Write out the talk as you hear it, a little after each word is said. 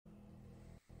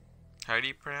How do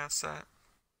you pronounce that?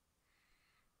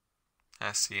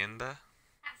 Hacienda?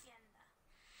 Hacienda.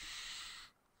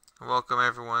 Welcome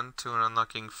everyone to an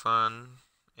Unlocking Fun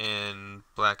in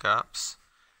Black Ops.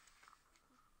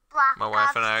 My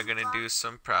wife and I are gonna do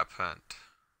some prop hunt.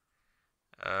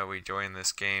 We joined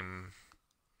this game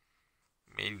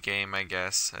mid-game, I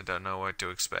guess. I don't know what to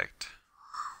expect.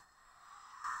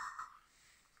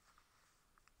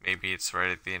 Maybe it's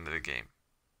right at the end of the game.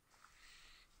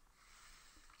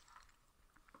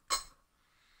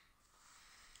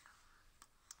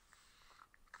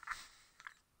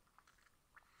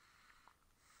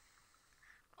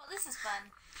 Well, this is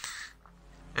fun.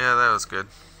 Yeah, that was good.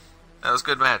 That was a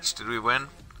good match. Did we win?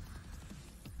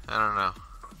 I don't know.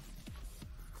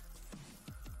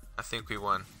 I think we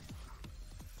won.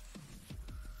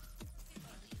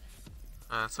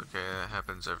 That's okay, that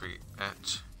happens every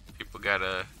match. People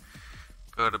gotta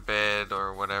go to bed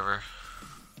or whatever.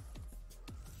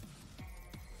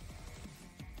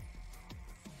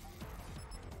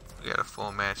 We got a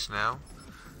full match now.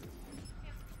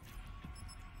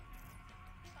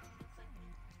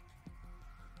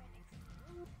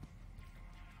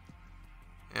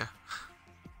 Yeah.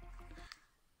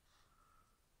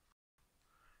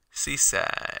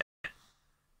 Seaside.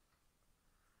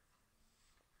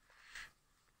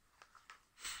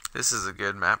 This is a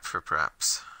good map for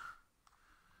props.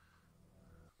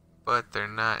 But they're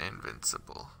not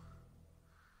invincible.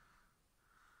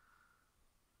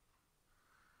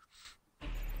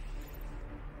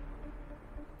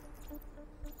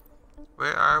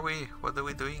 Where are we? What are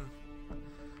we doing?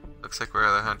 Looks like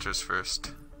we're the hunters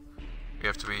first. We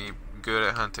have to be good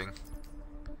at hunting.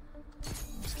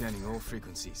 Scanning all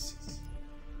frequencies.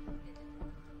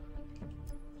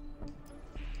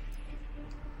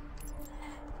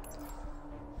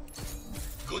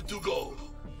 Good to go.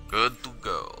 Good to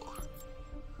go.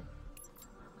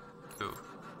 Cool.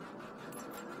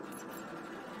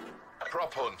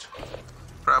 Prop hunt.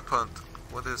 Prop hunt.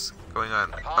 What is going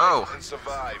on? Hide Oh! and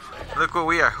survive. Look what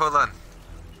we are. Hold on.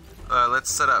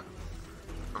 Let's set up.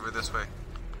 Over this way.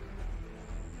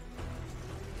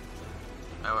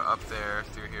 I went up there,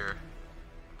 through here.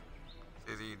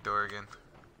 Through the door again.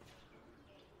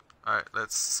 Alright,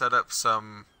 let's set up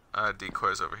some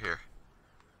decoys over here.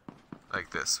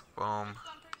 Like this. Boom.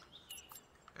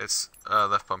 It's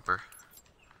left bumper.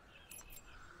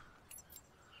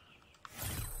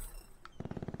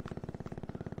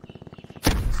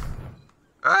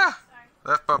 Ah!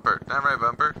 Left bumper. Not right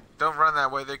bumper. Don't run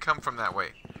that way. They come from that way.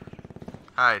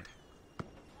 Hide.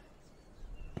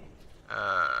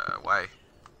 Why?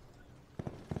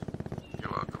 You're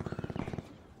welcome.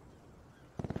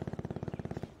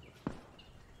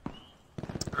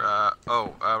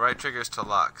 Right trigger is to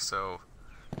lock, so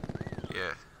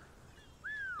yeah.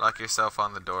 Lock yourself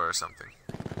on the door or something.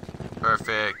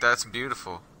 Perfect. That's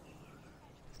beautiful.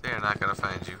 They're not gonna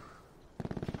find you.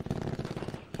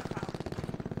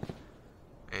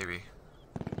 Maybe.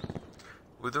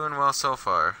 We're doing well so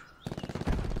far.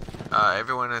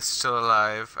 Everyone is still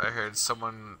alive. I heard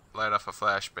someone light off a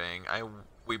flashbang.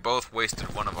 We both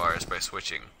wasted one of ours by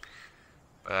switching.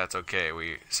 But that's okay.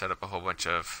 We set up a whole bunch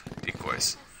of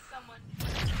decoys.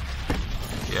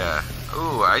 Yeah.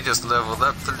 Ooh, I just leveled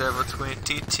up to level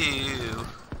 22.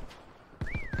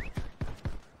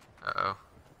 Uh-oh.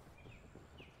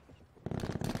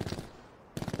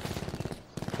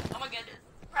 Oh my goodness.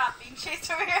 Prop being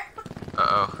chased over here.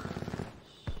 Uh-oh.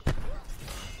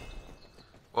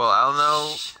 Well, I'll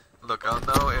know... Look, I'll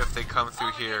know if they come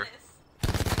through here.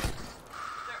 Goodness.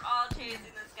 They're all chasing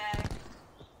this guy.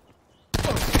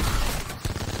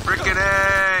 Frickin'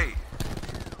 A!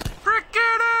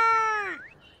 Frickin' A!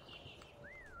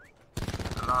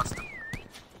 I lost him.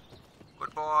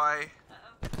 Good boy.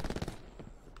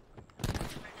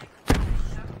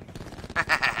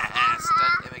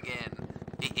 Stunned him again.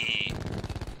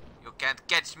 You can't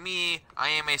catch me. I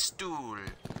am a stool.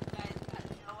 Guys got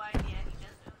no idea he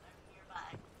just knows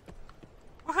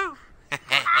Woohoo!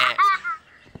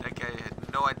 That guy had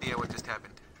no idea what just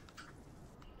happened.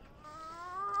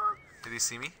 Did he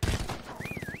see me?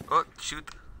 Oh, shoot.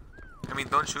 I mean,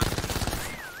 don't shoot.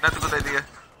 Not a good idea.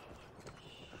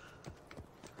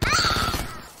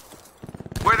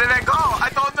 Where did I go? I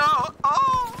don't know.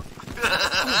 Oh!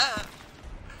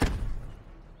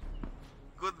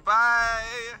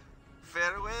 Goodbye.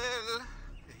 Farewell.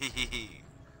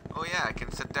 Oh yeah, I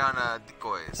can set down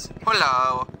decoys.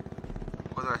 Hello.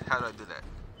 How do I do that?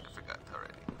 I forgot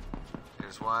already.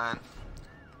 There's one.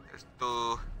 There's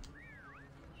two.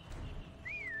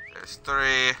 There's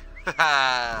three.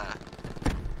 Haha.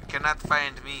 You cannot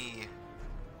find me.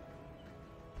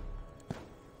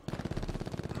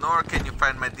 Nor can you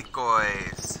find my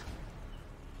decoys.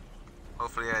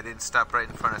 Hopefully I didn't stop right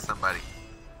in front of somebody.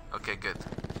 Okay, good.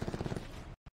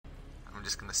 I'm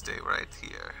just gonna stay right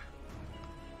here.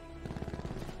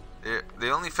 They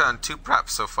only found 2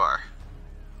 props so far.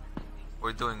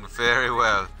 We're doing very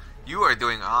well. You are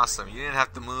doing awesome. You didn't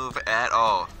have to move at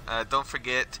all. Don't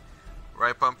forget,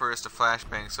 right bumper is the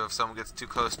flashbang, so if someone gets too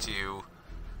close to you,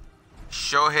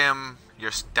 show him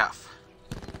your stuff.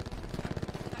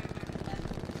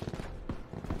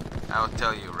 I'll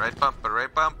tell you, right bumper,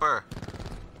 right bumper.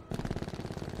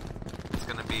 It's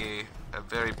gonna be a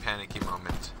very panicky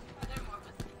moment.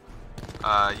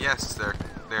 Yes, there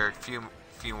are a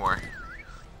few more.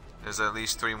 There's at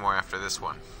least 3 more after this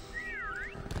one.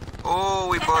 Oh,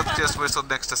 we both just whistled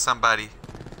next to somebody.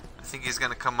 I think he's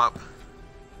gonna come up.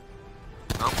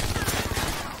 Nope.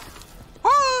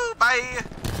 Woo! Bye!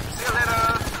 See you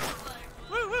later!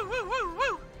 Woo, woo, woo, woo,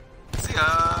 woo! See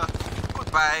ya!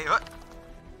 Goodbye! What?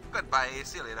 Goodbye,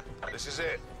 see you later. This is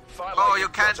it. Fight Oh, like you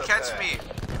you've can't got catch up me!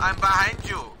 I'm behind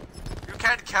you! You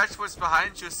can't catch what's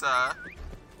behind you, sir!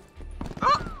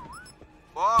 Oh!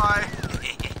 Boy!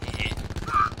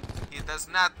 He does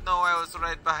not know I was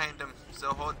right behind him the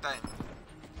whole time.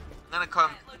 I'm gonna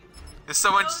come. Is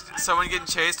someone getting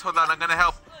chased? Hold on, I'm gonna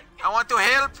help. I want to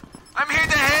help! I'm here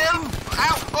to help!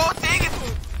 Ow! Oh, dang it!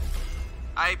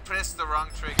 I pressed the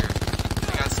wrong trigger.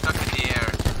 I got stuck in the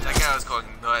air. That guy was going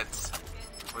nuts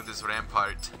with his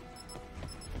rampart.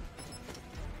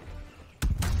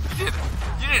 You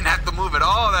didn't have to move at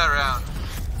all that round.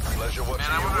 Pleasure watching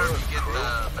Man, I you wonder work, if you get crew.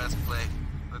 the best play.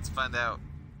 Let's find out.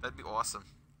 That'd be awesome.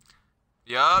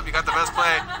 Yup, you got the best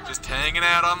play. Just hanging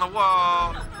out on the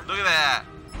wall. Look at that.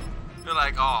 You're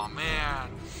like, oh man.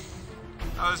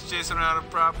 I was chasing around a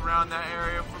prop around that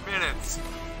area for minutes.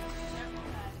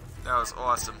 That was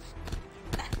awesome.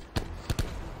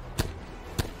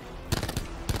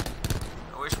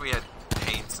 I wish we had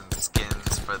paints and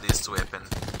skins for this weapon.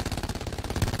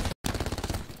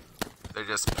 They're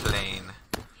just plain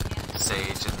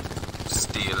sage and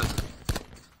steel.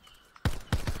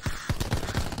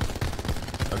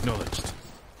 Acknowledged.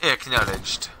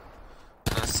 Acknowledged.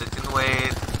 Now sit and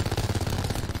wait.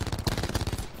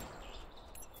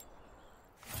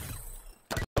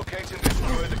 Locate and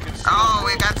destroy the consumer. Oh,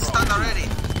 we got stunned already.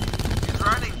 He's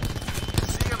running.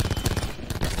 See him.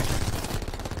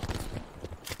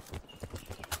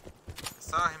 I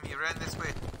saw him. He ran this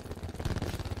way.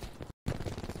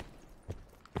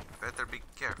 Better be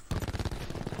careful.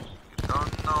 You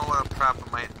don't know what a prop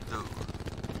might do.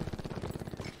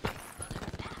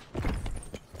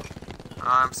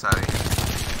 Oh, I'm sorry.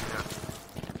 Yeah.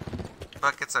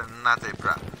 Buckets are not a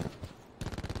prop.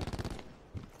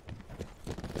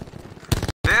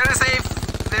 There's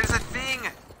a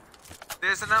thing.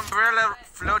 There's an umbrella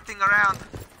floating around.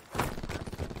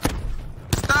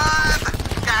 Stun!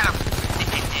 Got him.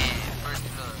 First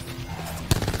blood.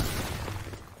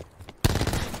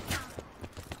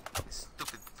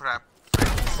 Stupid prop.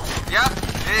 Yep.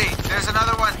 Hey, there's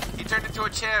another one. He turned into a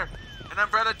chair. An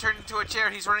umbrella turned into a chair.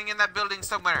 He's running in that building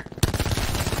somewhere.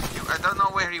 I don't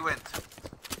know where he went.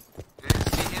 Didn't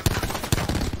see him.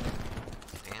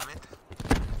 Damn it.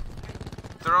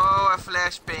 Throw a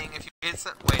flashbang if you hit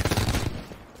some. Wait.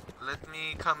 Let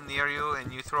me come near you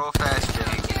and you throw a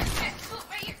flashbang.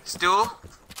 Stu?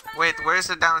 Wait, where's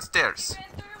the downstairs?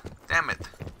 Damn it.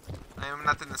 I am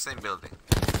not in the same building.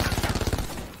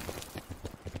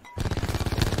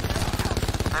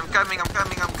 I'm coming.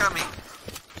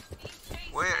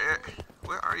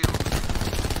 Where are you?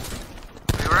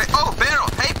 Are you right? Oh, Barrel!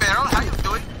 Hey, Barrel, how you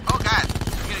doing? Oh God,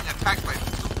 I'm getting attacked by 2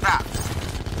 traps.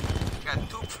 Got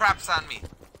 2 traps on me.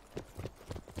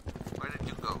 Where did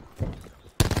you go?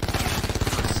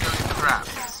 Silly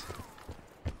traps.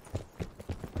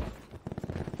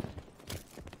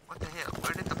 What the hell?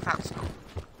 Where did the traps go?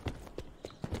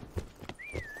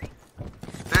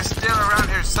 They're still around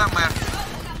here somewhere.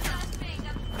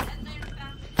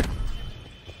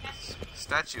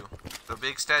 Statue. The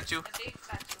big statue?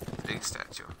 Big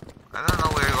statue. I don't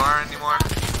know where you are anymore.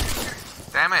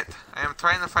 Damn it. I am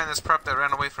trying to find this prop that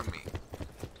ran away from me.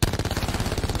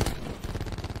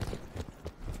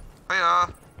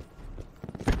 Hiya.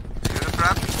 You the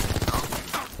prop?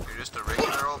 No. You're just a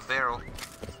regular old barrel.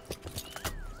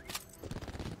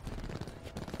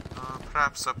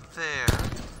 Props up there.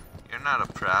 You're not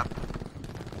a prop.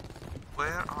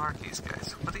 Where are these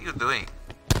guys? What are you doing?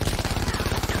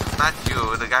 Not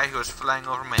you, the guy who was flying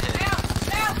over my head.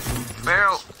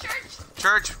 Barrel!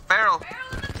 Church! Barrel!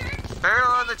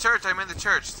 Barrel in the church! I'm in the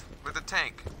church with the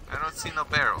tank. I don't see no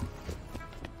barrel.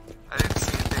 I didn't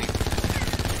see a thing.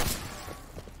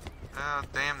 Oh,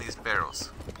 damn these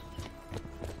barrels.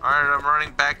 Alright, I'm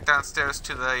running back downstairs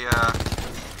to the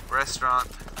restaurant.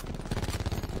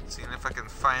 Seeing if I can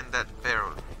find that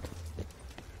barrel.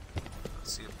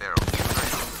 Let's see a barrel.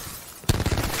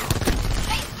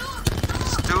 Hey,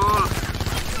 Stool!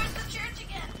 towards the church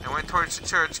again. I went towards the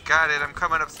church. Got it. I'm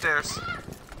coming upstairs.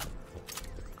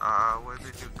 Where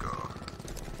did you go?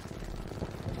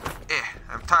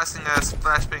 I'm tossing a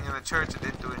flashbang in the church. It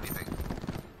didn't do anything.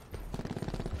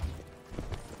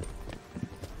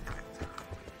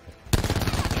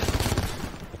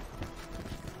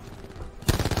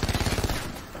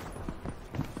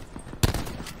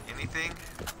 Anything?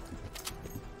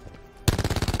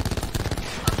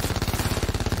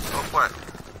 Oh, what?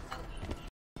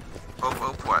 Oh,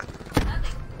 what?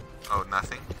 Nothing. Oh,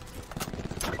 nothing?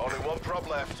 Only one prop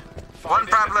left. One Find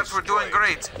it prop and left, we're doing destroy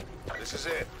great. it. This is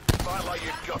it. Fight like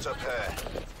you've got up here.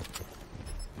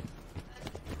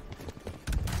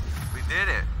 We did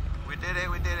it. We did it.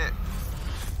 We did it.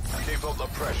 Keep up the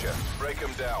pressure. Break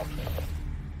them down.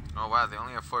 Oh wow, they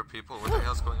only have 4 people. What the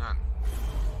hell's going on?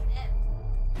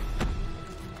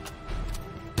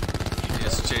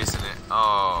 He's chasing it.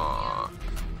 Oh.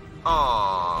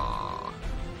 Oh.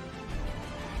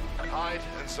 Hide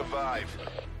and survive.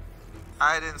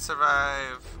 I didn't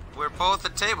survive. We're both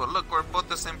at the table. Look, we're both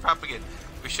the same prop again.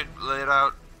 We should lay it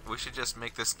out. We should just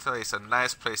make this place a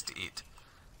nice place to eat.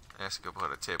 Let's go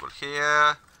put a table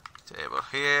here. Table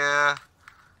here.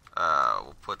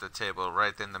 We'll put the table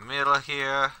right in the middle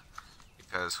here.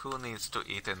 Because who needs to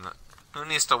eat in the... Who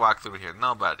needs to walk through here?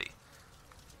 Nobody.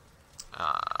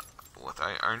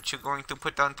 Aren't you going to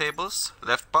put down tables?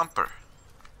 Left bumper.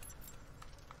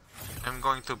 I'm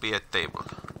going to be a table.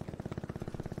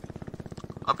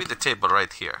 I'll be the table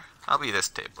right here. I'll be this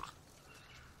table.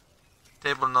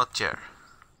 Table, no chair.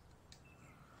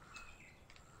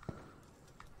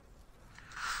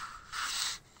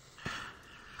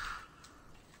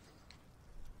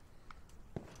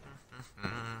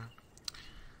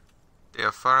 They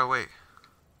are far away.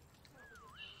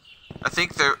 I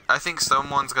think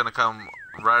someone's gonna come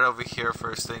right over here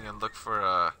first thing and look for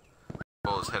a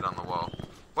bull's head on the wall.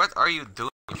 What are you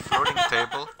doing, you floating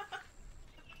table?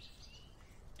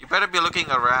 You better be looking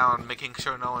around, making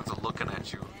sure no one's looking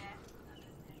at you.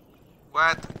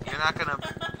 What? You're not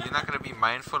gonna be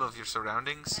mindful of your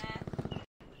surroundings?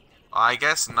 I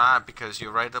guess not, because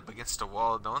you're right up against the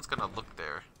wall. No one's gonna look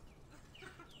there.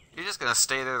 You're just gonna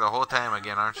stay there the whole time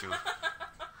again, aren't you?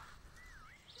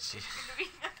 It's gonna be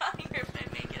funnier if I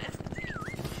make it as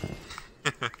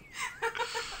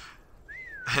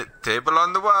a Table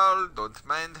on the wall, don't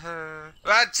mind her.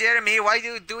 What, Jeremy, why are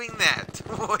you doing that?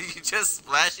 Are you just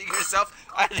splashing yourself?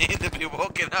 I need to be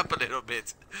woken up a little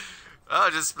bit.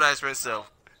 I'll just splash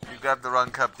myself. You grabbed the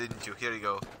wrong cup, didn't you? Here you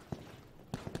go.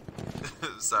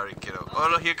 Sorry, kiddo. Oh,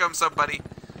 look, here comes somebody.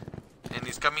 And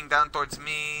he's coming down towards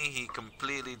me. He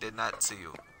completely did not see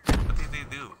you. What did he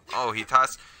do? Oh, he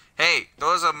tossed... Hey,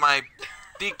 those are my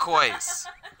decoys.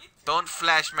 Don't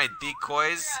flash my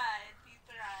decoys. He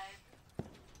tried.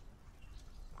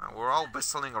 Well, we're all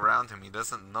whistling around him. He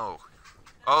doesn't know.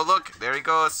 Oh, look. There he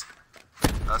goes.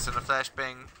 Tossed in a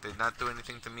flashbang. Did not do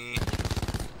anything to me.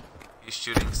 He's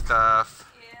shooting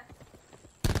stuff. Yeah.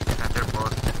 And they're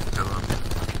both to him.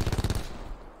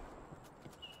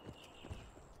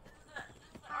 This is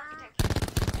the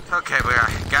architecture. Okay,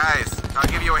 but guys, I'll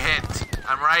give you a hint.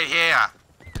 I'm right here.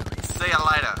 Say a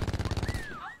lighter. Don't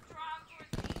draw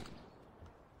towards me.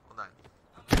 Hold on.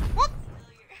 Whoop!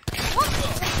 Whoop!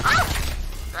 Ah!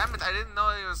 Damn it, I didn't know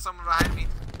there was someone behind me.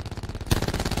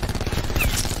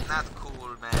 Not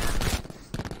cool, man.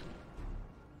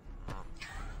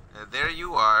 There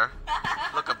you are.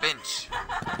 Look, a bench.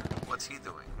 What's he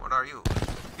doing? What are you?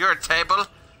 You're a table?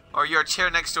 Or you're a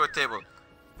chair next to a table?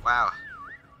 Wow.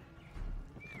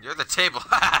 You're the table.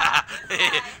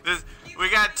 We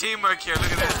got teamwork here.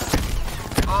 Look at this.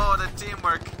 Oh, the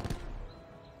teamwork.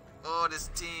 Oh, this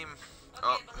team. Okay,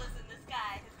 Oh. but listen, this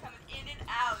guy is coming in and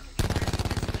out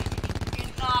because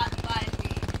he's not by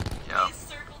me. Yeah. He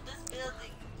circled this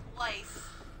building twice.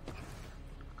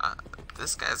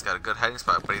 This guy's got a good hiding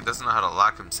spot, but he doesn't know how to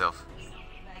lock himself. So many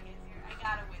bad guys here. I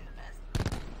gotta win the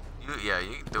best. Yeah,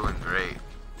 you're doing great.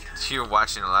 You're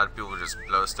watching a lot of people just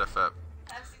blow stuff up.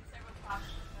 I've seen several pops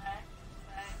this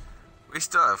guy. We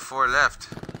still have 4 left.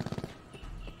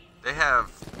 They have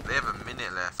a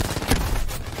minute left.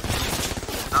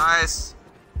 Nice.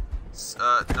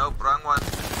 Nope, wrong one.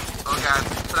 Oh god,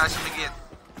 flash him again.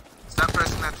 Stop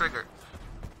pressing that trigger.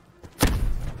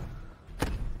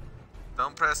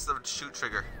 Don't press the shoot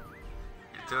trigger.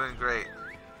 You're doing great.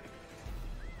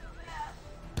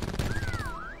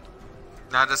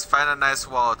 Now just find a nice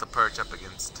wall to perch up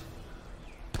against.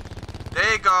 There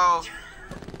There you go.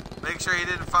 Make sure he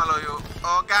didn't follow you.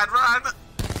 Oh god, run!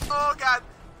 Oh god!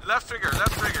 Left trigger,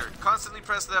 left trigger. Constantly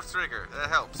press left trigger. That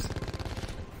helps.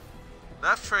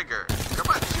 Left trigger. Come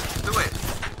on, do it.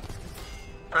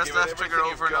 Press left trigger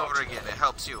over and over again. It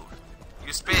helps you.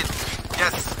 You spin.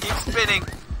 Yes, keep spinning.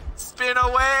 Spin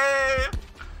away!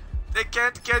 They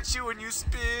can't catch you when you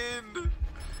spin.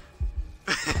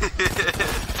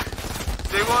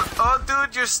 They won't. Oh,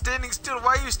 dude, you're standing still.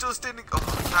 Why are you still standing?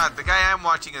 Oh, God, the guy I'm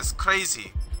watching is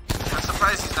crazy. I'm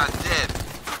surprised he's not dead.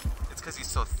 It's because he's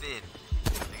so thin.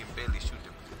 They can barely shoot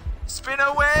him. Spin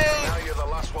away! Now you're the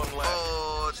last one left.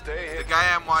 Oh, Stay here. the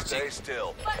guy I'm watching. Stay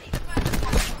still.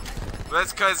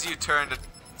 That's because you turned a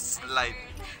slight.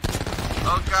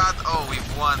 Oh, God. Oh,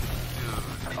 we've won,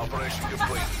 dude. Operation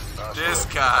complete. This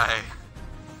guy.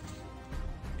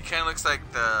 He kind of looks like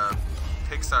the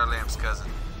Pixar Lamp's cousin.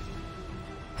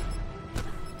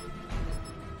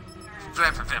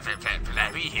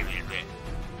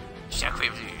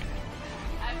 Shockwave.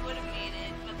 I would have made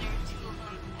it, but there were two of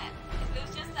them. If it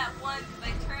was just that one, because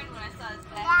I turned when I saw his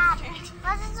back.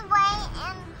 Dad, this is way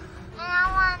and I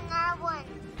want another one.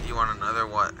 You want another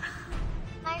what?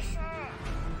 My shirt.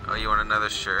 Oh, you want another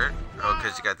shirt? Oh,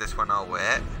 because you got this one all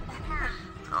wet?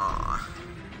 Aw.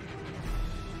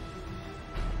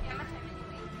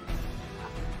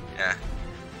 Yeah.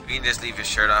 You can just leave your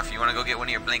shirt off. You want to go get one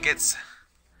of your blankets?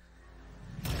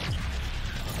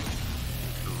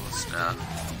 Cool stuff.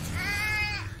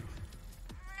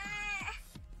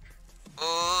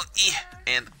 Oh,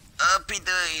 and uppy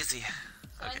daisy.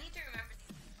 So I need to remember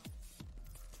these.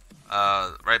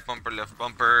 Right bumper, left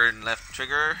bumper, and left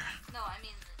trigger. No, I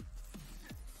mean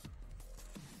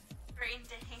brain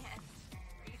to hand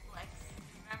reflex,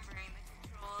 remembering the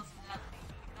controls without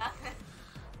thinking about it.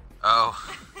 Oh,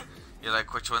 you're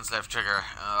like, which one's left trigger?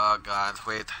 Oh God,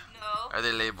 wait. No. Are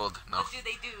they labeled? No. What do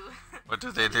they do? What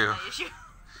do they do? My issue.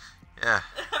 Yeah.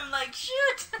 I'm like,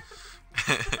 shoot!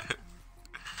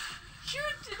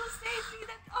 Shoot, it'll save me.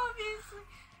 That obviously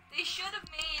they should have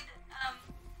made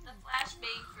the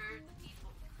flashbang for the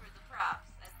people, for the props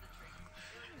as the trigger.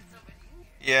 It would have been so much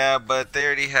easier. Yeah, but they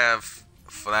already have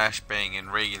flashbang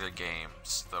in regular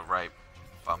games. The right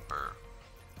bumper.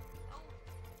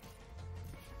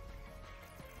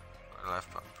 Or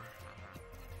left bumper.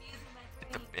 Using my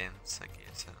Hit the brain. bins, I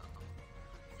guess. I don't know.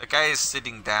 The guy is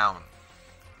sitting down.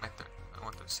 I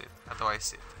want to sit. How do I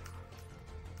sit?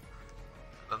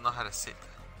 I don't know how to sit.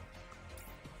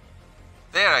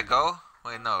 There I go.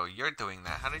 Wait, no, you're doing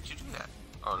that. How did you do that?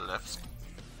 Oh, left.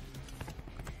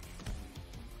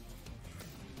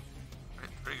 Right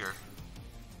trigger.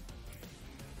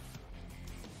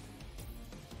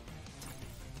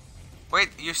 Wait,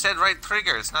 you said right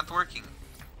trigger. It's not working.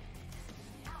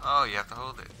 Oh, you have to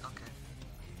hold it. Okay.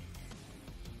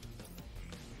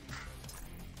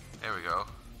 There we go.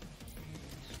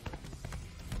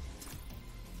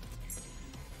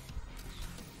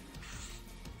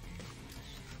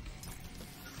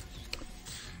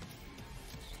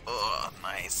 Oh,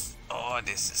 nice. Oh,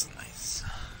 this is nice.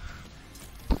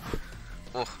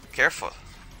 Oh, careful.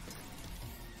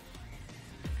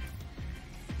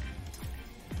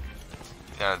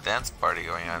 Got a dance party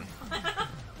going on.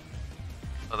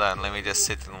 Hold on, let me just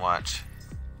sit and watch.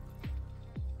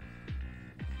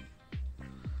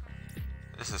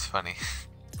 This is funny.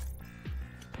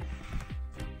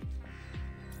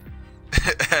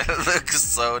 I look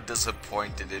so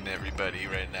disappointed in everybody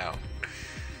right now.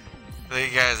 You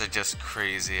guys are just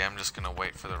crazy. I'm just gonna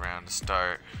wait for the round to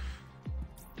start.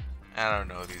 I don't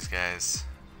know these guys.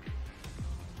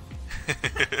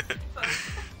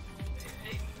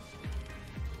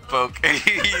 Poke.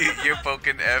 You're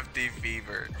poking FD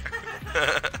fever.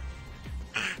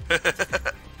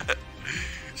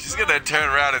 She's gonna turn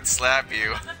around and slap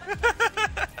you.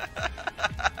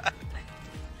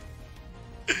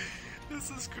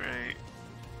 This is great.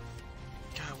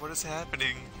 God, what is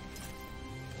happening?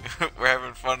 We're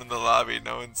having fun in the lobby.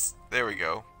 No one's. There we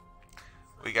go.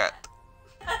 We got.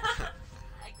 I got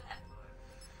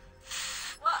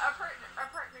well, our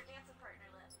partner, dancing partner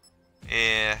left.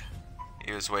 Yeah.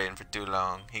 He was waiting for too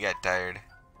long. He got tired.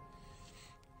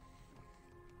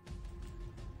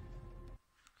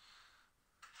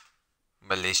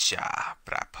 Militia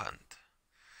Prop Hunt.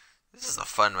 This is a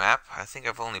fun map. I think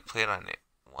I've only played on it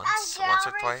once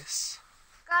or twice.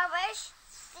 Garbage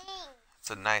stinks.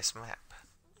 It's a nice map.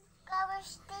 Garbage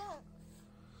stinks.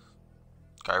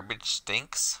 Garbage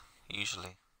stinks?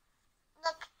 Usually.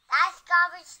 Look, that's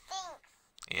garbage stinks.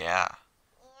 Yeah.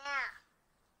 Yeah.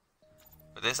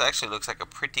 But this actually looks like a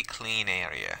pretty clean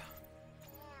area.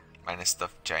 Minus the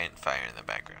giant fire in the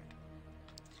background.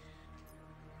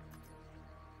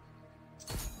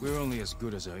 We're only as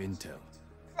good as our intel.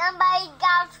 Somebody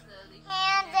got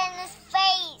hand in his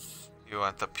face. You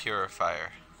want the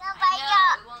purifier. Somebody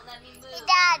got. Hey,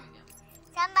 Dad.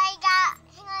 Somebody got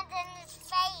hand in his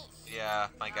face. Yeah,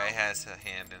 my guy has a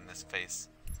hand in his face.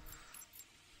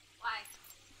 Why?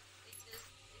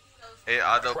 It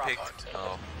auto picked.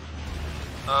 Oh.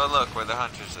 Oh, look, we're the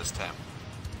hunters this time.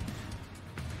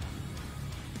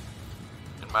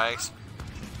 And my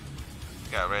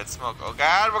got red smoke. Oh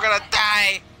God, we're gonna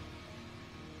die!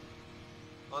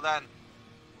 Hold on.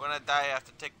 We're gonna die. I have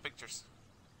to take pictures.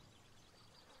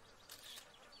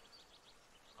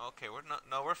 Okay, we're not.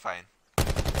 No, we're fine.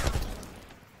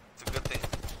 It's a good thing.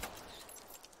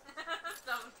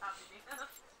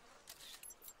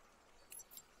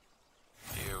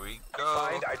 Here we go.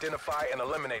 Find, identify, and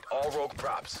eliminate all rogue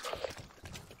props.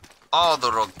 All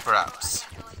the rogue props.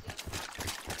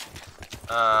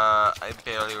 I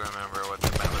barely remember what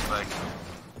the map was like.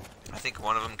 I think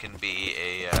one of them can be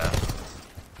a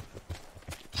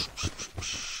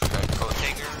coat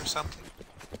hanger or something.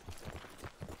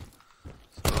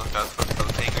 So look out for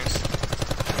coat hangers.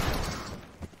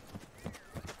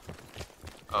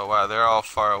 Oh wow, they're all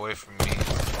far away from me.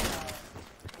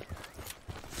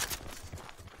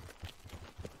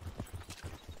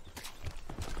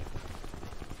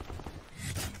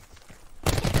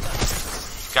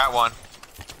 Got one.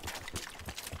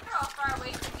 They're all far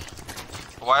away from me.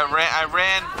 Well,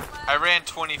 I ran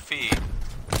 20 feet.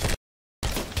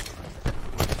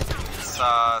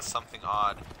 Saw something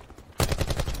odd.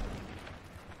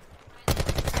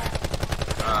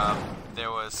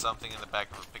 There was something in the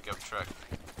back of a pickup truck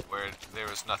where there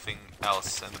was nothing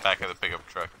else in the back of the pickup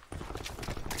truck.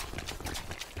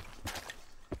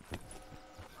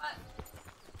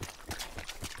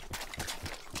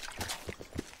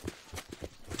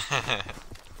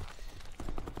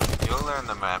 You'll learn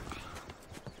the map.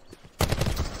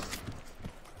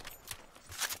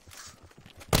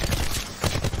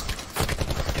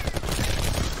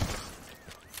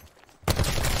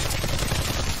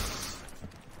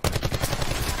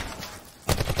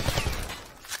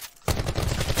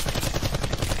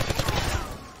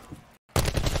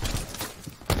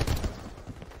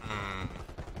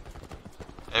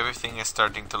 Everything is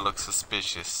starting to look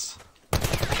suspicious.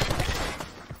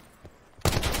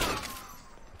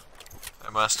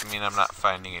 That must mean I'm not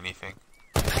finding anything.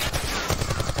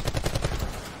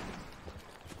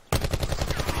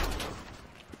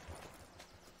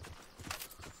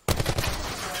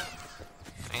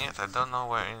 Dang it, I don't know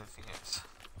where anything is.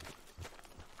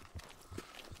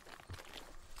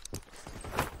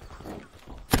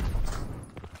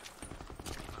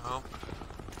 Nope.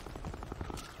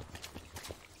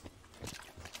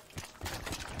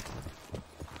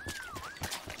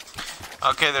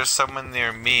 Okay, there's someone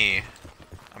near me.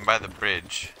 I'm by the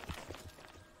bridge.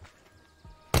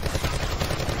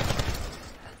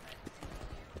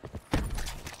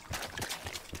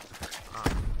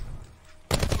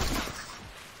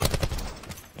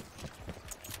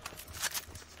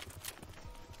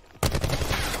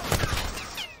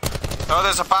 Oh,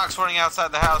 there's a box running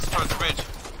outside the house towards the bridge.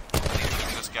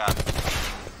 Just got.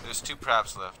 There's 2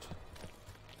 props left.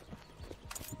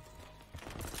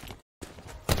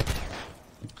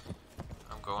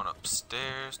 Going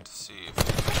upstairs to see if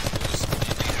there's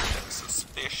anything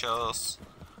suspicious.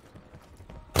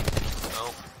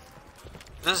 Nope.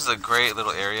 This is a great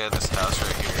little area, this house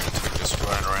right here, to just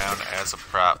run around as a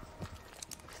prop.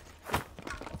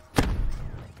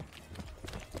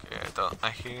 Okay,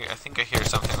 I think I hear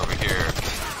something over here.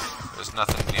 There's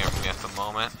nothing near me at the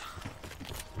moment.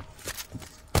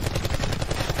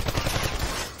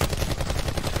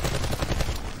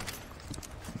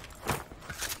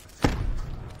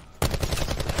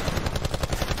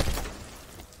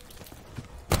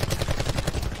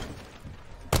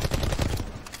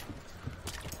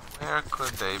 Where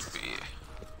could they be?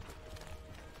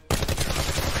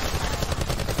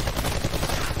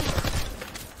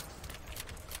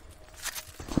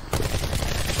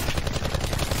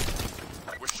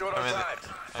 We're short on time.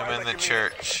 I'm in the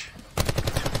church.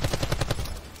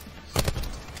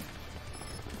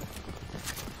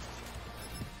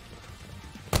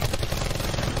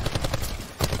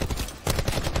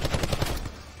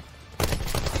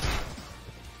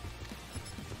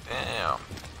 Damn.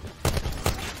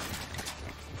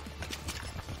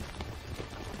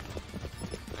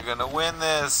 We're gonna win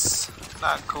this.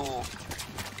 Not cool.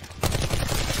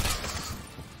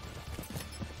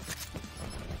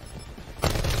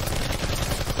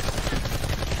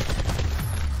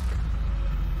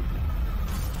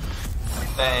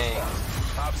 Dang.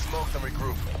 Pop smoke and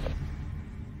regroup.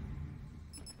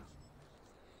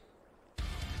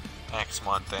 Max It's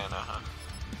Montana, huh?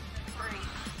 Great.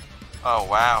 Oh,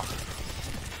 wow.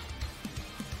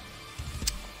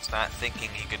 It's not thinking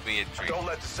he could be a tree. Don't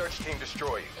let the search team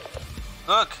destroy you.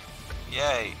 Look!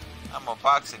 Yay! I'm a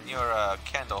box and you're a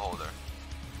candle holder.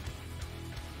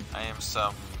 I am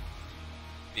some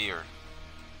beer.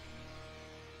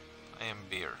 I am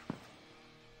beer.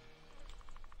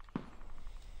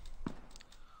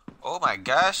 Oh my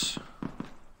gosh!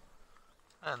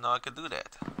 I didn't know I could do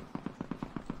that.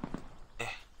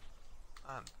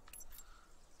 Man.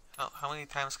 How many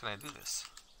times can I do this?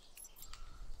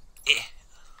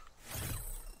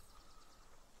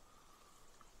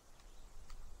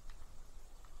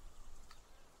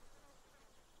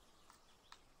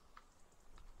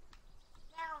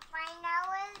 Now find out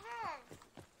what it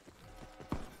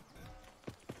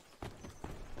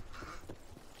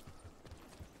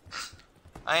is.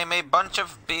 I am a bunch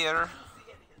of beer.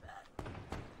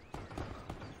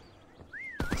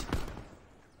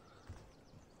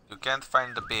 You can't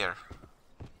find the beer.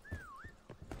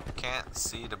 Can't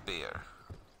see the beer.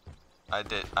 I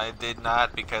did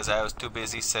not because I was too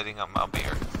busy setting up my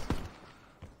beer.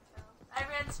 I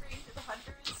ran straight into the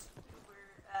hunters who were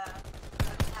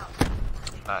running out.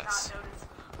 They did Nice. not notice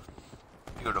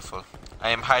me. Beautiful. I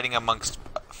am hiding amongst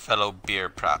fellow beer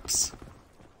props.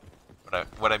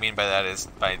 What I mean by that is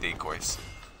by decoys.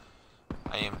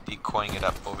 I am decoying it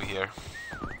up over here.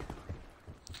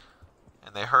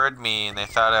 And they heard me and they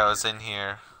thought I was in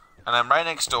here. And I'm right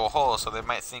next to a hole, so they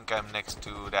might think I'm next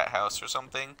to that house or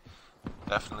something.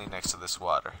 Definitely next to this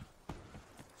water.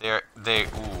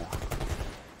 Ooh.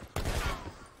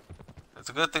 It's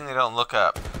a good thing they don't look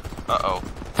up. Uh-oh.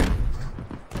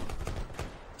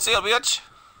 Seal, bitch!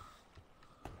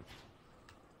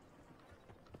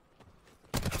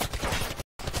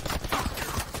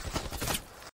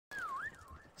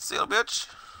 Seal, bitch!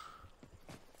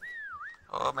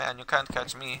 Oh man, you can't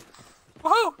catch me.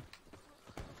 Woohoo!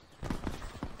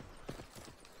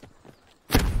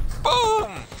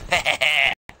 Boom!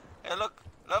 Hey, look,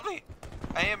 lovely.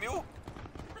 I am you.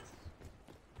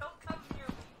 Don't come near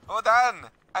me. Hold on.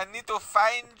 I need to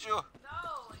find you.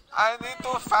 No. I need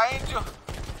to find you.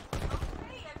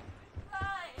 Okay, I'm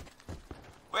fine.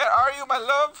 Where are you, my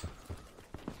love?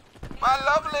 My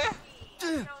lovely. I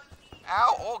don't need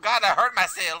Ow! Oh God, I hurt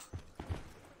myself.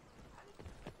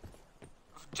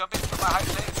 Jumping from my high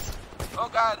place. Oh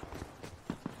God.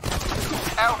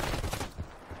 Ow!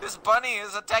 This bunny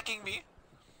is attacking me.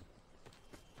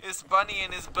 This bunny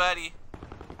and his buddy.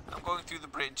 I'm going through the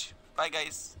bridge. Bye,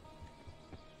 guys.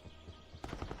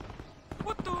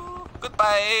 Woo-doo.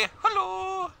 Goodbye.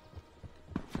 Hello.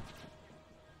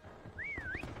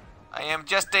 I am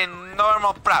just a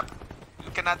normal prop.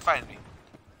 You cannot find me.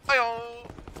 Ayo.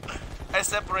 I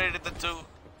separated the two.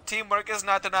 Teamwork is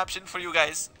not an option for you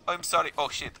guys. I'm sorry. Oh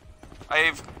shit.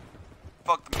 I've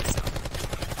fucked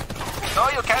myself. No,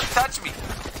 you can't touch me.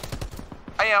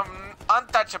 I am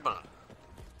untouchable.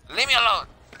 Leave me alone.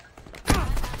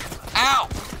 Ow!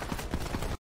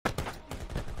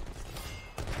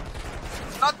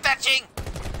 Not touching.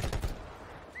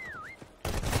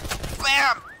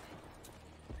 Bam!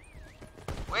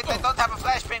 Wait, I don't have a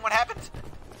flashbang. What happened?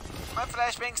 My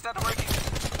flashbang's not working.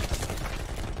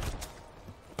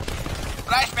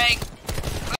 Flashbang!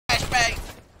 Flashbang!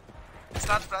 It's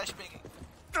not flashbanging.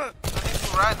 I need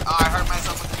to run. Oh, I hurt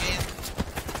myself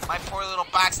again. My poor little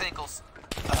box ankles.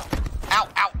 Ow,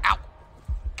 ow, ow.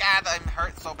 God, I'm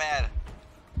hurt so bad.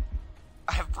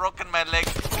 I have broken my leg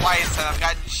twice and I've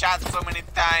gotten shot so many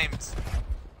times.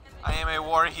 I am a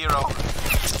war hero.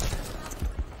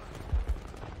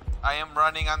 I am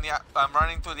running I'm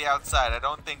running to the outside. I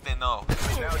don't think they know.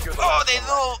 Now you're the Oh, last they one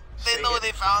know. left. They Stay know hidden.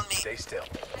 they found me. Stay still.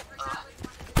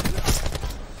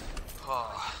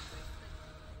 Oh.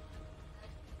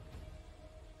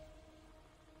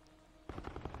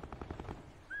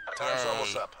 Time's Yay.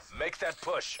 almost up. Make that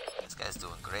push. This guy's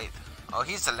doing great. Oh,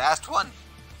 he's the last one.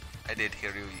 I did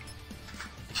hear you.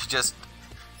 You just...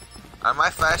 my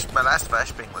last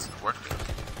flashbang wasn't working.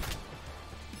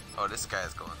 Oh, this guy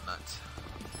is going nuts.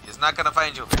 He's not gonna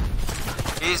find you.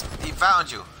 He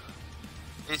found you.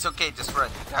 It's okay, just run.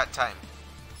 You got time.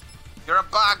 You're a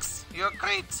box. You're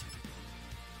great.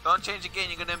 Don't change again.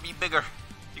 You're gonna be bigger.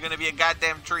 You're gonna be a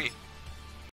goddamn tree.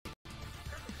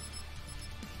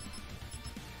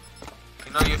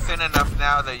 You know you're thin enough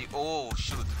now that you... Oh,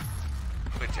 shoot.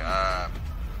 Good job.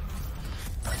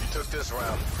 You took this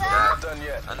round. We're not done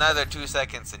yet. Another 2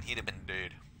 seconds and he'd have been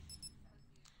dead.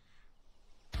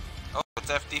 Oh,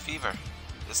 it's FD Fever.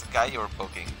 This guy you were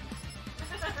poking.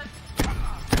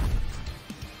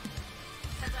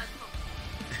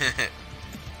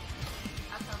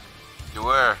 You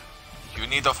were. You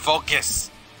need to focus.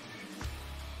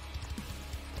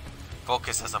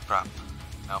 Focus as a prop.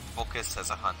 Now focus as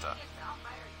a hunter.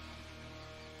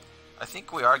 I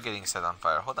think we are getting set on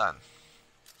fire. Hold on.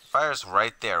 Fire's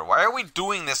right there. Why are we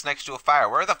doing this next to a fire?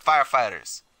 Where are the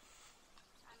firefighters?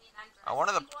 I'm one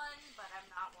of the. one, but I'm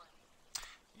not one.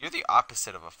 You're the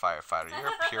opposite of a firefighter. You're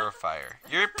a purifier.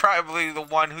 You're probably the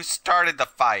one who started the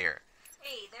fire.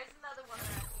 Hey, there's another one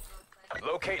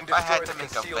around. Locate and If I had destroy to the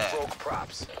make a concealed bet. broke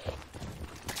props.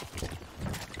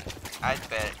 I'd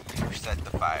bet you set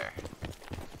the fire.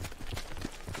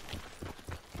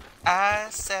 I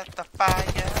set the fire.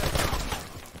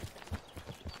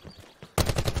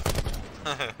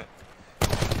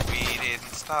 We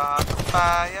didn't start the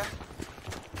fire.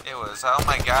 It was, oh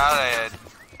my god,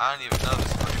 I don't even know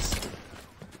this place.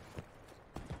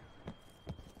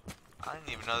 I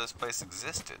didn't even know this place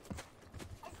existed.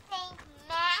 It's saying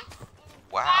Max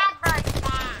and Wow. Faber's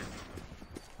back.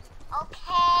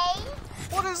 Okay?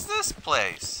 What is this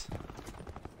place?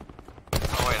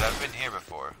 Oh wait, I've been here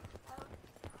before.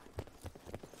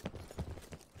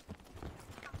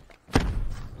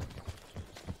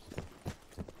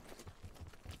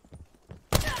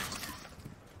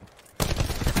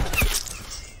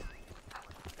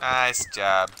 Nice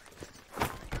job.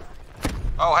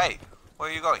 Oh hey, where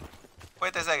are you going?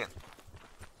 Wait a second.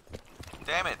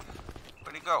 Damn it.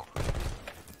 Where'd he go?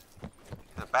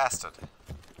 He's a bastard.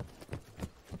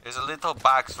 There's a little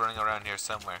box running around here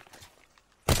somewhere.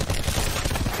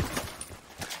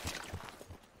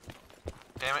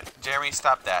 Damn it. Jeremy,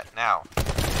 stop that. Now.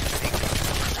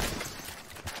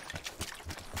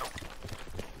 Nope.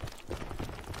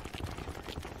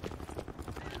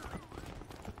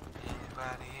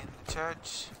 Anybody in the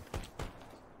church?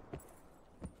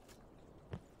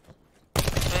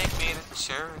 Take me to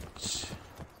church.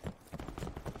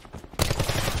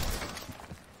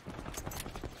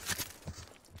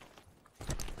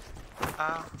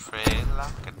 I pray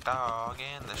like a dog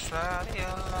in the shroud of your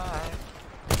life.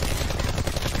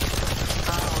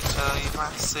 I will tell you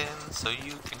my sins so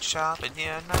you can sharpen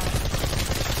your knife.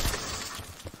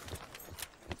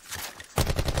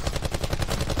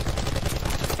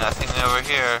 Nothing over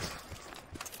here.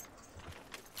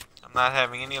 I'm not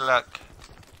having any luck.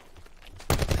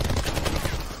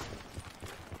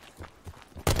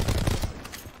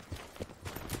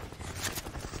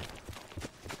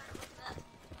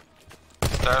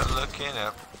 Start looking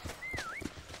up.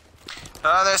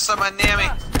 Oh, there's someone near me.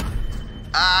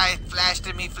 Ah, he flashed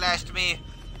at me, flashed me.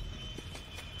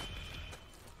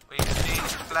 We can see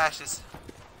flashes.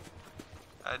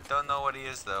 I don't know what he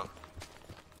is though.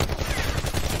 I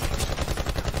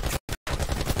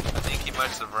think he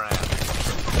must have ran.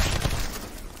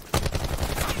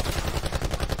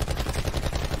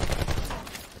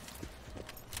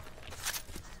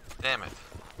 Damn it.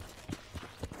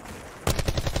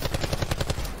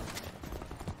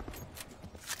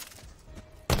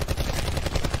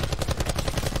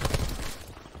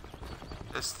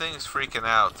 This thing's freaking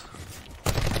out.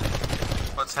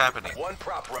 What's happening? One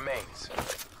prop remains.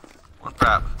 One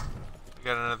prop. We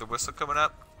got another whistle coming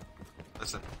up.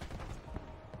 Listen.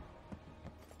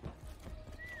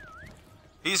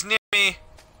 He's near me.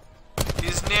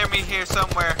 He's near me here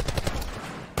somewhere.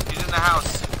 He's in the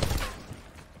house.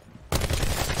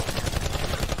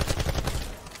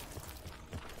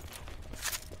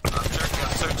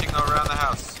 I'm searching around the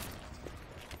house.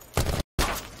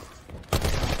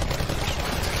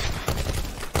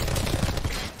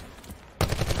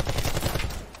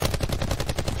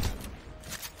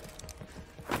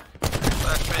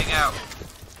 Flashbang out.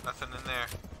 Nothing in there.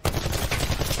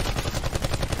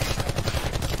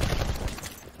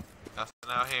 Nothing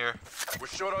out here. We're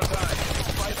short on time.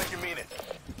 Fight like you mean it.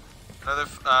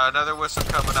 Another whistle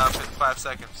coming up in 5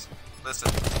 seconds.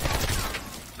 Listen.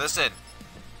 Listen.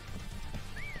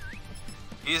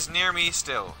 He's near me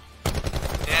still.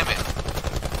 Damn it.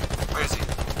 Where is he?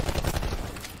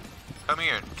 Come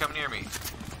here. Come near me.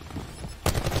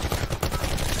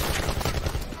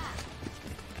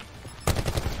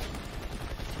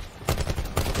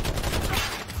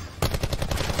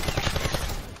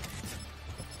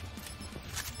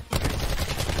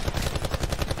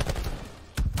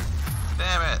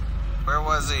 Damn it. Where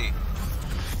was he?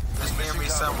 He's near me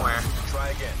somewhere. Try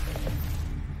again.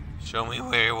 Show me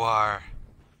where you are.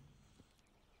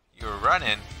 You were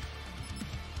running.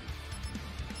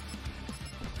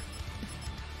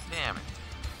 Damn it.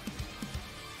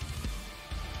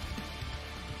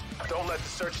 Don't let the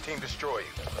search team destroy you.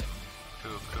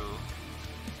 Cool.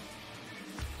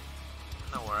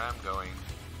 I know where I'm going.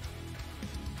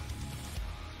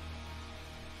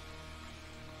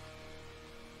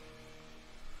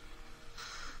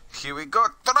 Here we go,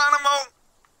 Geronimo!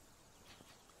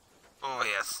 Oh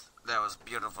yes, that was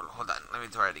beautiful. Hold on, let me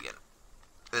try it again.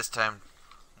 This time,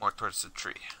 more towards the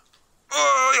tree.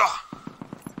 Oh yeah!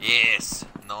 Yes,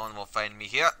 no one will find me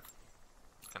here.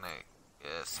 Can I?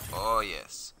 Yes, oh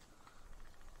yes.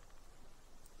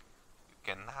 You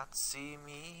cannot see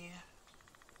me.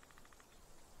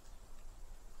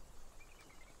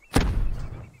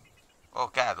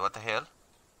 Oh god, what the hell?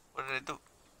 What did I do?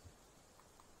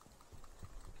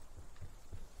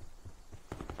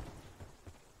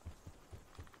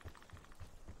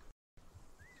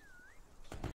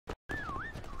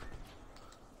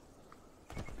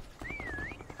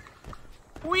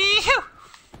 Wee-hoo!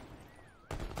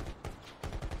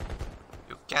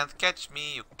 You can't catch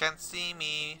me, you can't see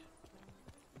me.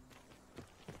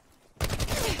 You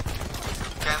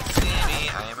can't see me,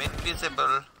 I am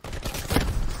invisible.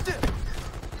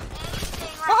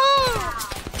 Woohoo!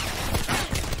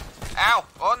 Ow!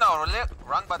 Oh no,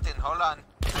 wrong button, hold on.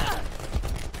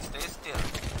 Stay still.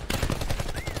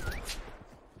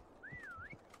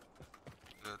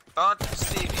 You don't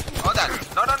see me. Hold on.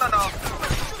 No, no, no, no.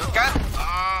 You can't.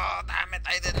 Oh, damn it.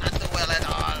 I did not do well at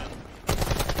all.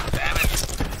 Damn it.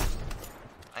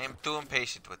 I am too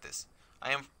impatient with this.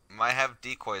 I have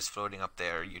decoys floating up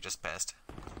there. You just passed.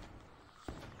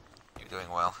 You're doing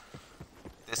well.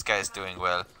 This guy's doing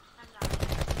well.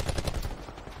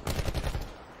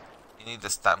 You need to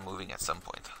stop moving at some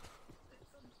point.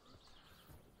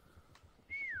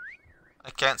 I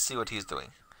can't see what he's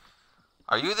doing.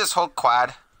 Are you this whole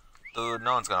quad? Dude,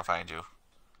 no one's gonna find you.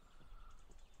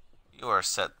 You are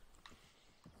set.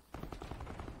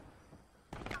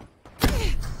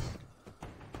 Did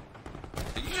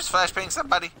you just flashbang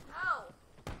somebody? No.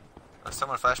 Or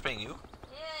someone flashbang you?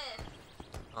 Yeah.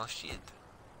 Oh shit.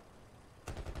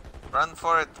 Run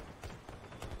for it.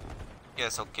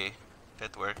 Yes, okay.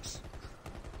 That works.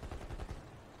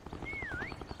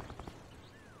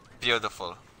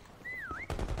 Beautiful.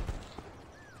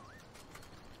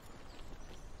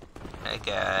 Hey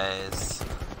guys.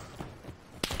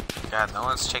 God, no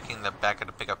one's checking the back of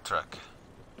the pickup truck.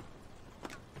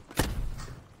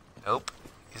 Nope.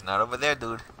 He's not over there,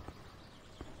 dude.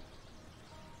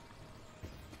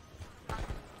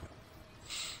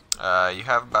 You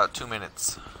have about 2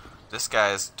 minutes. This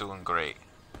guy's doing great.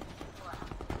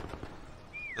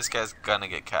 This guy's gonna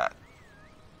get caught.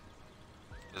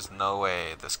 There's no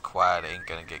way this quad ain't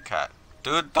gonna get caught.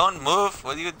 Dude, don't move!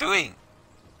 What are you doing?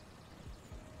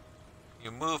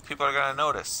 You move, people are gonna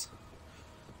notice.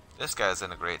 This guy's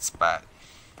in a great spot.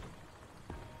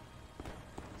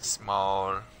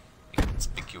 Small,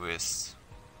 inconspicuous.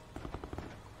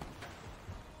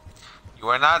 You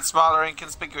are not small or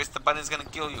inconspicuous, the bunny's gonna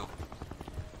kill you.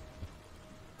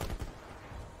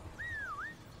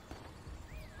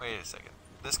 Wait a second.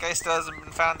 This guy still hasn't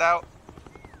been found out?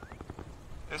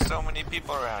 There's so many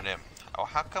people around him. Oh,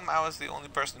 how come I was the only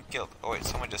person killed? Oh wait,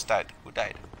 someone just died. Who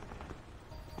died?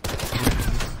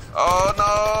 Oh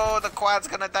no, the quad's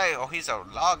gonna die. Oh, he's a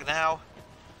log now.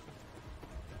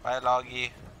 Bye,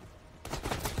 Loggy.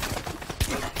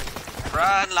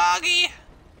 Run, Loggy!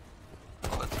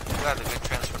 Oh, you got a good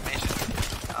transformation.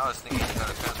 I was thinking you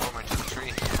gotta transform into the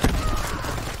tree.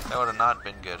 That would have not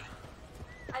been good.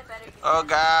 Oh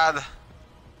god.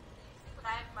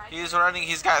 He's running.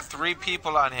 He's got 3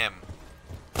 people on him.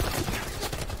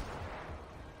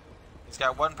 He's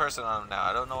got 1 person on him now.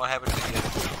 I don't know what happened to him.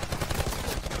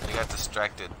 He got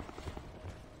distracted.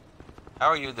 How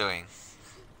are you doing?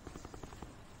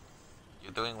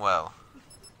 You're doing well.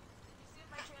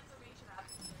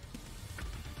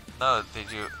 No,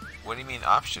 did you? What do you mean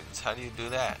options? How do you do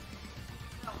that?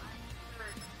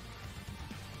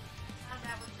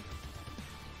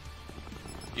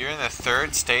 You're in the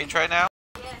 3rd stage right now?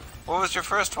 Yes. What was your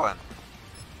first one?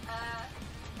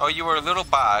 Oh, you were a little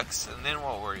box, and then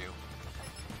what were you?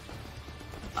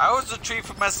 I was a tree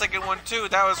for my 2nd one too.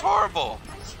 That was horrible.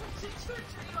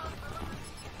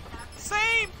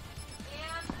 Same.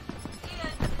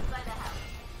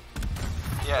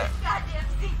 Yeah.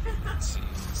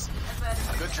 Jesus.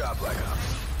 Good job, Black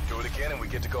Ops. Do it again and we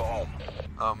get to go home.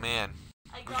 Oh man,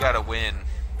 we gotta win.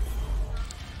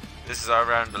 This is our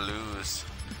round to lose.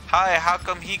 Hi, how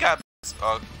come he got?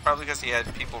 Oh, probably because he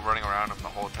had people running around him the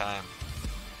whole time.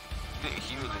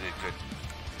 He really did good.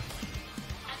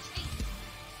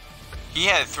 He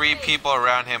had 3 people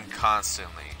around him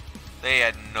constantly. They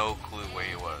had no clue where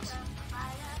he was.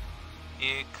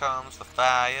 Here comes the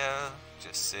fire.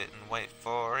 Just sit and wait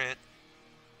for it.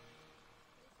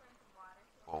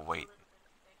 We'll wait.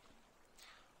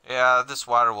 Yeah, this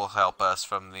water will help us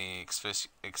from the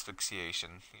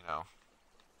asphyxiation, you know.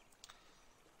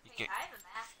 I have a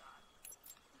mask on.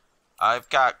 I've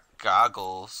got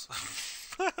goggles.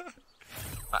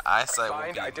 My eyesight will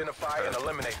Find, be identify, and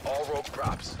eliminate all rogue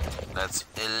props. Let's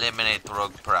eliminate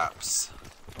rogue props.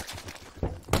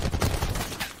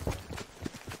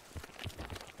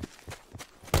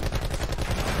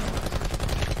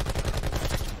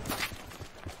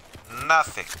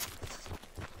 Nothing.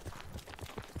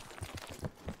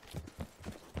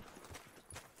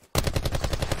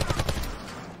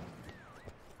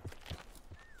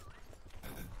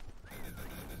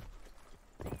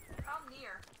 How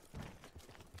near?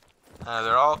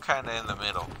 They're all kind of in the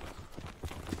middle.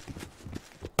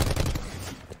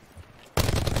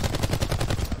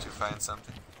 Did you find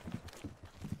something?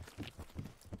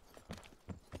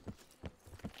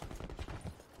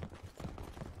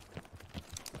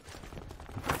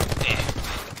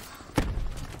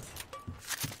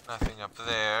 Nothing up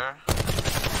there.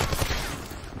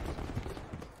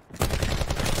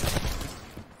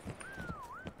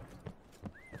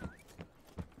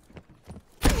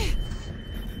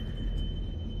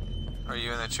 Are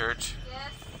you in the church?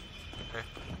 Yes. Okay.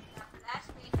 That's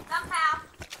me. Somehow.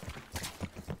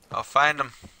 I'll find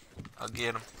him. I'll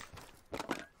get him.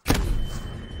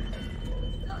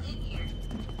 Still in here.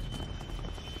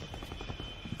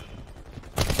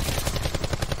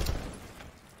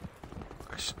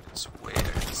 Question is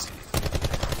where is he?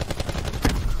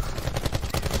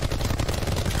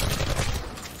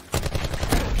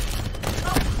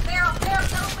 Oh, barrel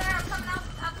coming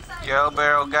out the side. Yellow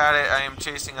barrel, got it. I am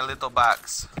chasing a little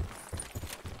box.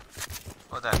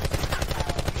 Hold on.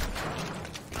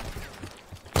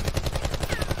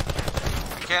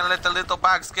 I can't let the little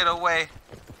box get away.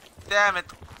 Damn it.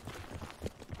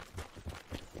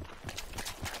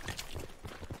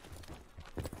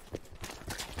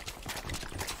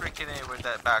 Freaking A, where'd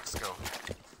that box go?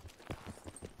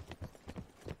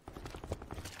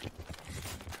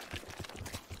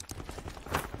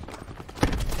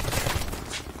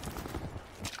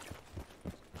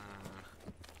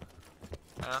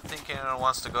 I don't think anyone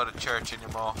wants to go to church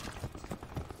anymore.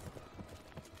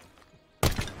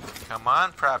 Come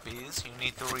on, prappies, you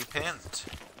need to repent.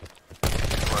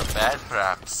 You are bad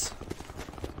praps.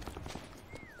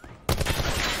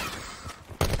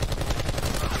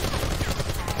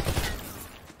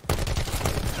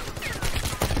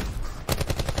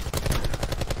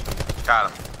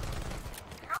 Got him.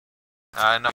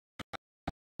 No.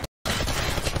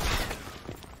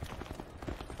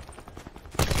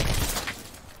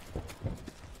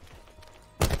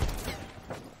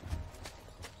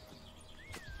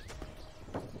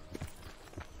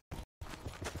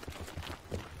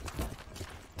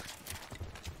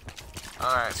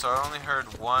 Alright, so I only heard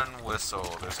one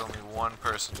whistle. There's only one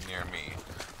person near me.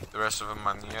 The rest of them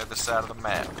on the other side of the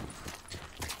map.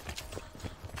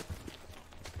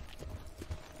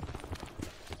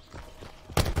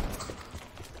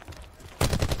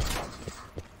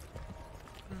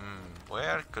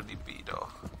 Where could he be though?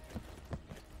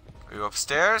 Are you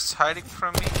upstairs, hiding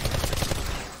from me?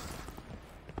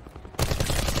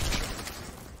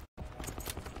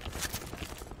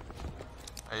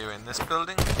 Are you in this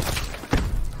building?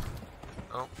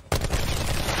 Oh.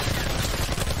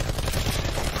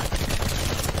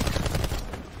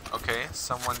 Okay,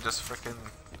 someone just freaking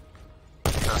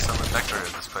someone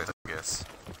decorated this place, I guess.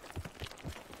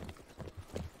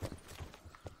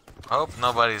 Hope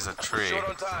nobody's a tree. Short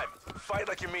on time. Fight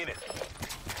like you mean it.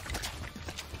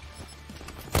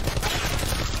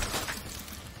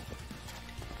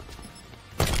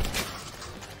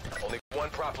 Only one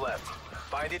prop left.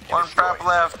 Find it and One destroy prop it.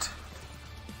 left.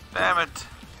 Damn it.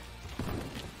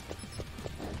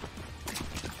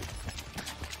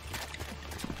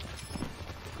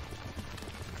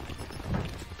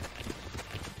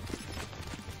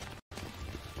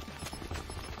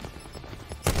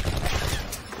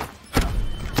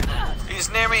 He's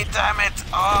near me, damn it!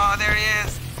 Oh, there he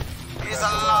is! He's a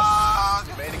log!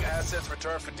 Remaining assets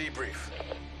return for debrief.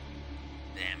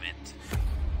 Damn it.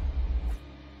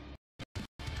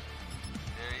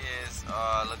 There he is.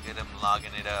 Oh, look at him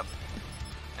logging it up.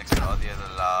 Next to all the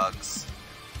other logs.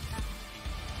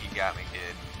 He got me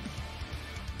good.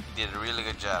 He did a really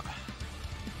good job.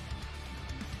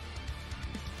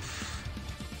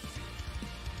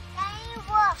 Tiny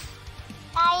wolf.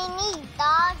 Tiny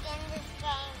dog in this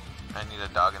game. I need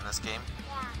a dog in this game?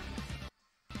 Yeah.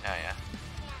 Yeah, yeah.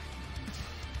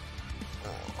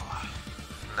 Oh,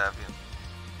 love you.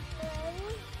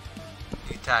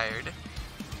 You tired?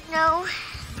 No.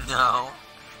 No.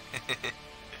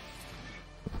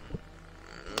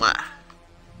 Mwah.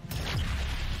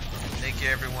 Thank you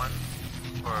everyone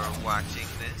for watching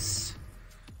this.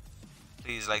 Please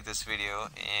please like this video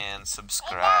and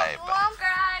subscribe.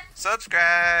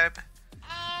 Subscribe.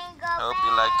 I hope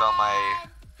you liked all my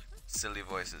silly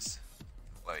voices.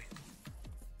 Bye.